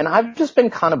 And I've just been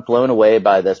kind of blown away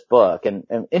by this book. And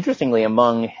interestingly,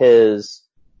 among his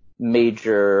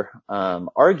major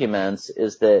arguments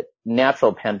is that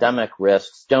natural pandemic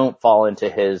risks don't fall into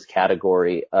his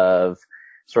category of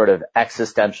sort of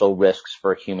existential risks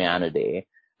for humanity.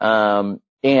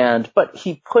 But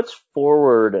he puts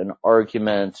forward an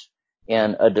argument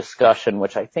and a discussion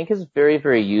which I think is very,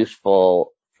 very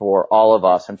useful for all of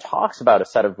us, and talks about a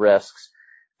set of risks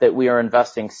that we are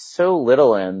investing so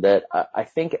little in, that I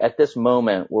think at this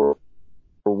moment where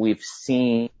we've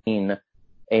seen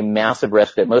a massive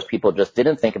risk that most people just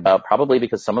didn't think about, probably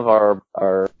because some of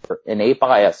our innate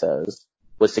biases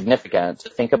was significant, to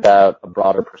think about a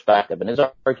broader perspective. And his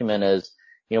argument is,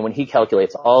 when he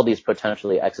calculates all these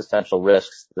potentially existential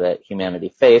risks that humanity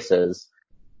faces,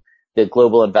 the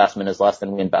global investment is less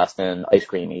than we invest in ice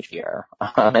cream each year.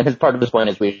 And his part of his point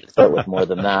is we should start with more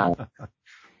than that.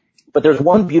 But there's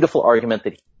one beautiful argument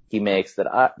that he makes that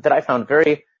I found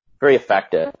very, very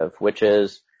effective, which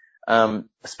is,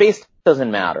 space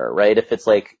doesn't matter, right? If it's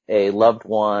like a loved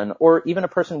one or even a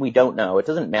person we don't know, it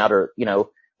doesn't matter,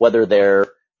 whether they're,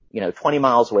 20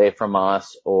 miles away from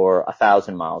us or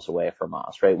 1,000 miles away from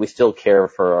us, right? We still care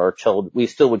for our children. We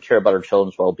still would care about our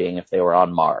children's well-being if they were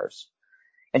on Mars.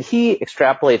 And he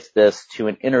extrapolates this to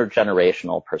an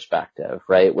intergenerational perspective,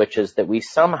 right? Which is that we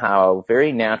somehow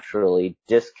very naturally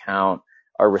discount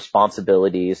our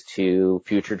responsibilities to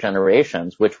future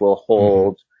generations, which will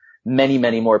hold many,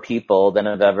 many more people than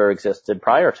have ever existed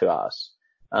prior to us.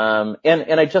 And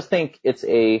I just think it's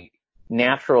a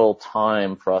natural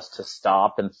time for us to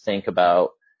stop and think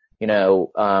about,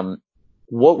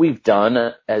 what we've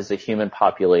done as a human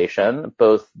population,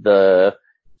 both the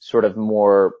sort of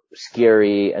more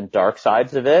scary and dark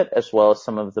sides of it, as well as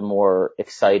some of the more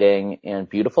exciting and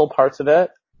beautiful parts of it,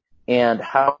 and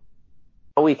how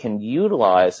we can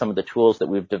utilize some of the tools that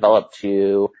we've developed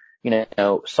to,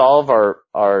 solve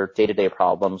our day-to-day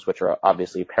problems, which are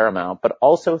obviously paramount, but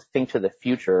also think to the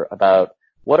future about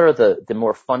what are the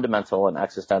more fundamental and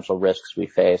existential risks we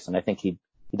face. And I think he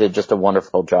did just a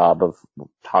wonderful job of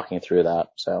talking through that.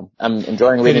 So I'm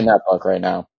enjoying reading that book right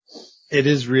now. It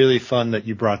is really fun that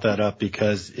you brought that up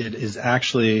because it is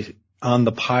actually on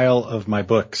the pile of my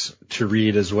books to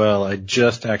read as well. I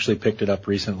just actually picked it up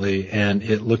recently and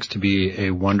it looks to be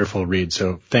a wonderful read.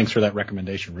 So thanks for that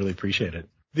recommendation. Really appreciate it.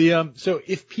 So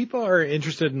if people are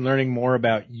interested in learning more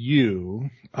about you,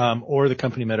 or the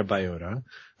company Metabiota,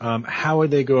 how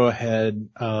would they go ahead,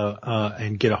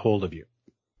 and get a hold of you?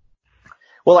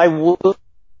 Well, I would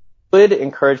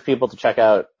encourage people to check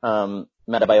out,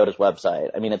 Metabiota's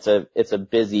website. I mean, it's a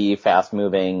busy,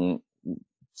 fast-moving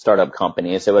startup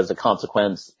company. So as a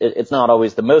consequence, it's not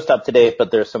always the most up to date,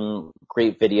 but there's some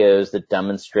great videos that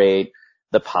demonstrate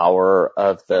the power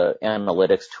of the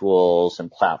analytics tools and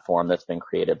platform that's been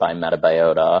created by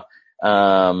Metabiota.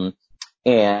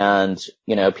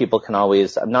 People can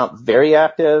always, I'm not very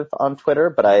active on Twitter,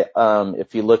 but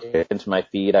if you look into my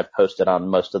feed, I've posted on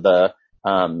most of the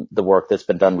work that's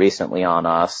been done recently on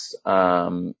us.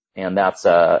 And that's,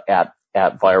 at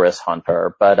Virus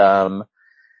Hunter. But, I'm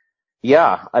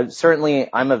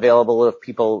available if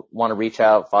people want to reach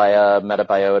out via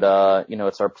Metabiota.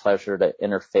 It's our pleasure to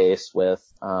interface with,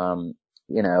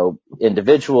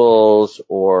 individuals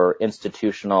or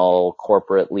institutional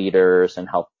corporate leaders and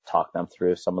help talk them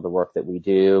through some of the work that we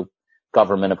do.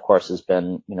 Government, of course, has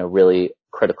been, really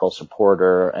critical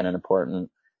supporter and an important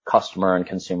customer and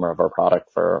consumer of our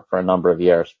product for a number of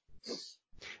years.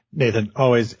 Nathan,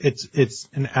 always, it's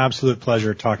an absolute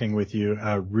pleasure talking with you.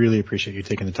 I really appreciate you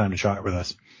taking the time to chat with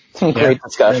us. Great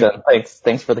discussion.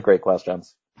 Thanks for the great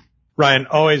questions. Ryan,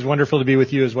 always wonderful to be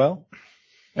with you as well.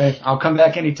 Hey, I'll come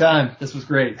back anytime. This was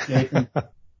great, Nathan.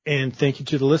 And thank you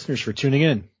to the listeners for tuning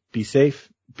in. Be safe,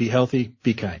 be healthy,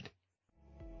 be kind.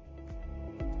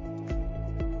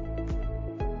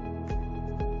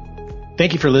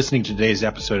 Thank you for listening to today's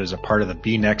episode as a part of the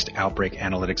Be Next Outbreak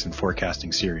Analytics and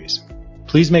Forecasting series.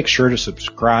 Please make sure to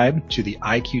subscribe to the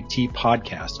IQT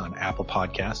podcast on Apple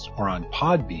Podcasts or on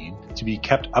Podbean to be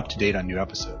kept up to date on new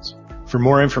episodes. For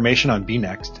more information on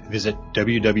BeNext, visit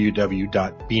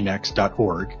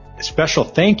www.bnext.org. A special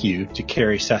thank you to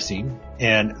Carrie Sessing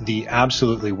and the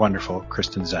absolutely wonderful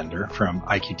Kristen Zender from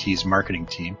IQT's marketing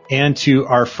team, and to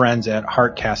our friends at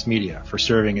Heartcast Media for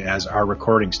serving as our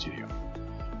recording studio.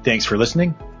 Thanks for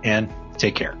listening, and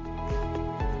take care.